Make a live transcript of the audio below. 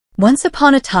Once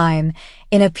upon a time,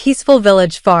 in a peaceful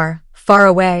village far, far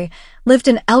away, lived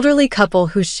an elderly couple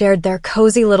who shared their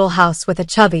cozy little house with a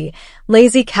chubby,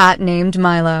 lazy cat named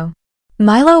Milo.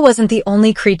 Milo wasn't the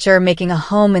only creature making a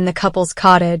home in the couple's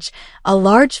cottage. A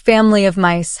large family of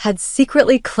mice had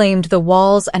secretly claimed the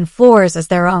walls and floors as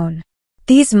their own.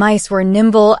 These mice were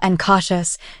nimble and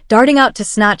cautious, darting out to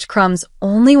snatch crumbs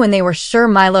only when they were sure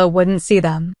Milo wouldn't see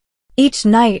them. Each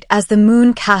night, as the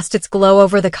moon cast its glow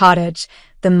over the cottage,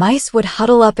 the mice would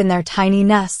huddle up in their tiny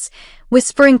nests,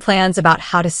 whispering plans about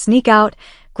how to sneak out,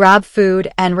 grab food,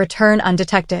 and return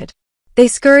undetected. They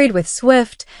scurried with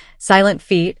swift, silent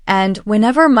feet, and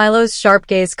whenever Milo's sharp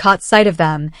gaze caught sight of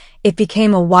them, it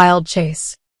became a wild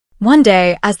chase. One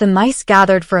day, as the mice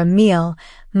gathered for a meal,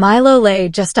 Milo lay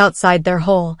just outside their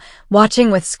hole,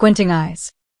 watching with squinting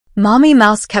eyes. Mommy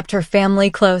Mouse kept her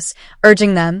family close,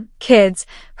 urging them, "Kids,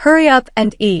 hurry up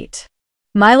and eat.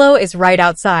 Milo is right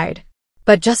outside."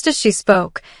 But just as she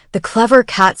spoke, the clever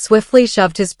cat swiftly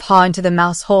shoved his paw into the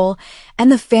mouse hole, and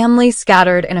the family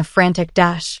scattered in a frantic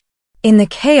dash. In the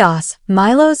chaos,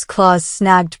 Milo's claws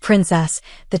snagged Princess,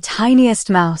 the tiniest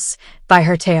mouse, by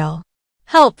her tail.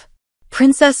 "Help!"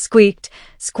 Princess squeaked,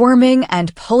 squirming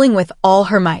and pulling with all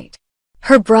her might.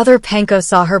 Her brother Panko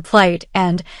saw her plight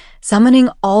and, summoning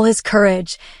all his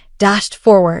courage, dashed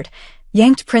forward,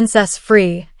 yanked Princess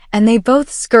free, and they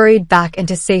both scurried back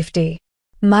into safety.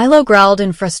 Milo growled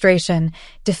in frustration,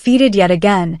 defeated yet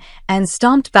again, and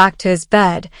stomped back to his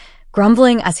bed,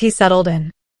 grumbling as he settled in.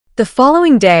 The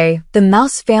following day, the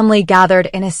mouse family gathered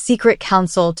in a secret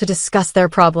council to discuss their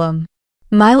problem.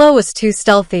 Milo was too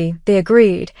stealthy, they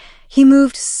agreed. He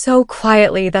moved so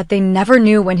quietly that they never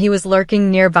knew when he was lurking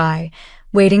nearby,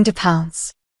 waiting to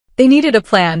pounce. They needed a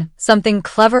plan, something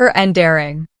clever and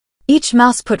daring. Each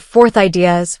mouse put forth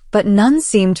ideas, but none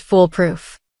seemed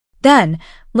foolproof. Then,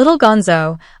 little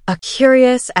Gonzo, a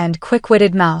curious and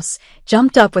quick-witted mouse,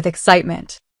 jumped up with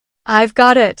excitement. "I've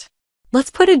got it!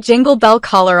 Let's put a jingle bell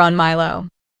collar on Milo.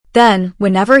 Then,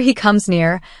 whenever he comes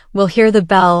near, we'll hear the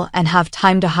bell and have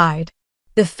time to hide."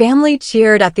 The family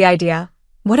cheered at the idea.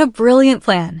 What a brilliant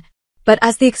plan! But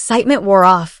as the excitement wore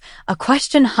off, a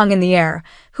question hung in the air.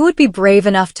 Who would be brave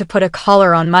enough to put a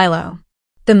collar on Milo?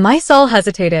 The mice all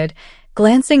hesitated,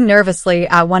 glancing nervously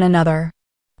at one another.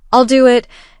 "I'll do it,"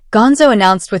 Gonzo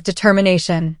announced with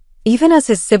determination, even as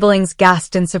his siblings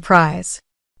gasped in surprise.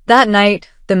 That night,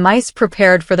 the mice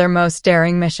prepared for their most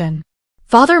daring mission.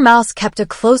 Father Mouse kept a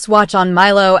close watch on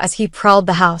Milo as he prowled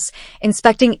the house,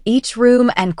 inspecting each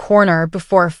room and corner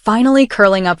before finally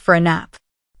curling up for a nap.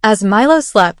 As Milo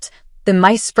slept, the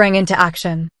mice sprang into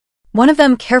action. One of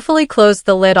them carefully closed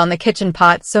the lid on the kitchen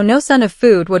pot so no scent of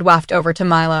food would waft over to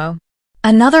Milo.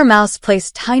 Another mouse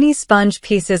placed tiny sponge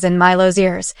pieces in Milo's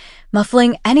ears,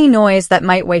 muffling any noise that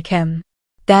might wake him.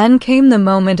 Then came the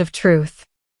moment of truth.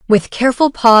 With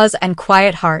careful paws and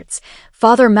quiet hearts,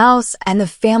 Father Mouse and the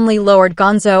family lowered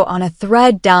Gonzo on a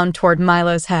thread down toward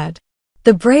Milo's head.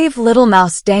 The brave little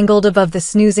mouse dangled above the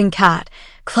snoozing cat,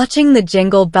 clutching the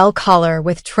jingle bell collar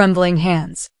with trembling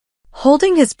hands.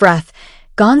 Holding his breath,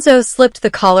 Gonzo slipped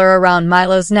the collar around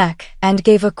Milo's neck and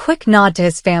gave a quick nod to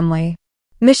his family.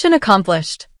 Mission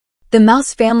accomplished. The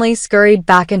mouse family scurried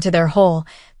back into their hole,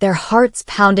 their hearts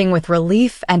pounding with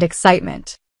relief and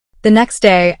excitement. The next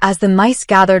day, as the mice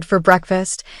gathered for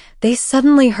breakfast, they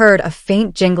suddenly heard a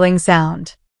faint jingling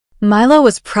sound. Milo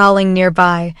was prowling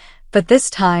nearby, but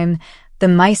this time, the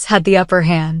mice had the upper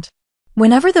hand.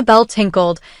 Whenever the bell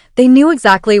tinkled, they knew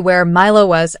exactly where Milo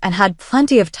was and had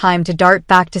plenty of time to dart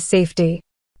back to safety.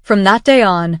 From that day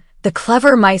on, the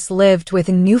clever mice lived with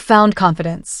newfound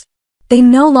confidence. They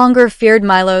no longer feared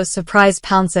Milo's surprise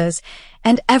pounces,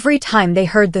 and every time they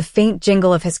heard the faint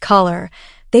jingle of his collar,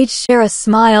 they'd share a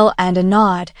smile and a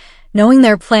nod, knowing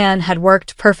their plan had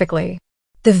worked perfectly.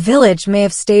 The village may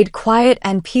have stayed quiet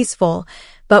and peaceful,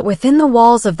 but within the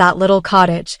walls of that little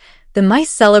cottage, the mice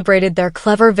celebrated their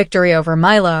clever victory over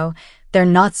Milo, their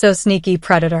not-so-sneaky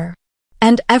predator.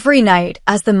 And every night,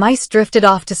 as the mice drifted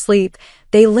off to sleep,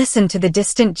 they listened to the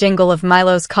distant jingle of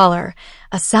Milo's collar,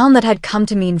 a sound that had come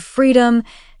to mean freedom,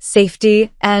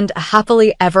 safety, and a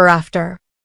happily ever after.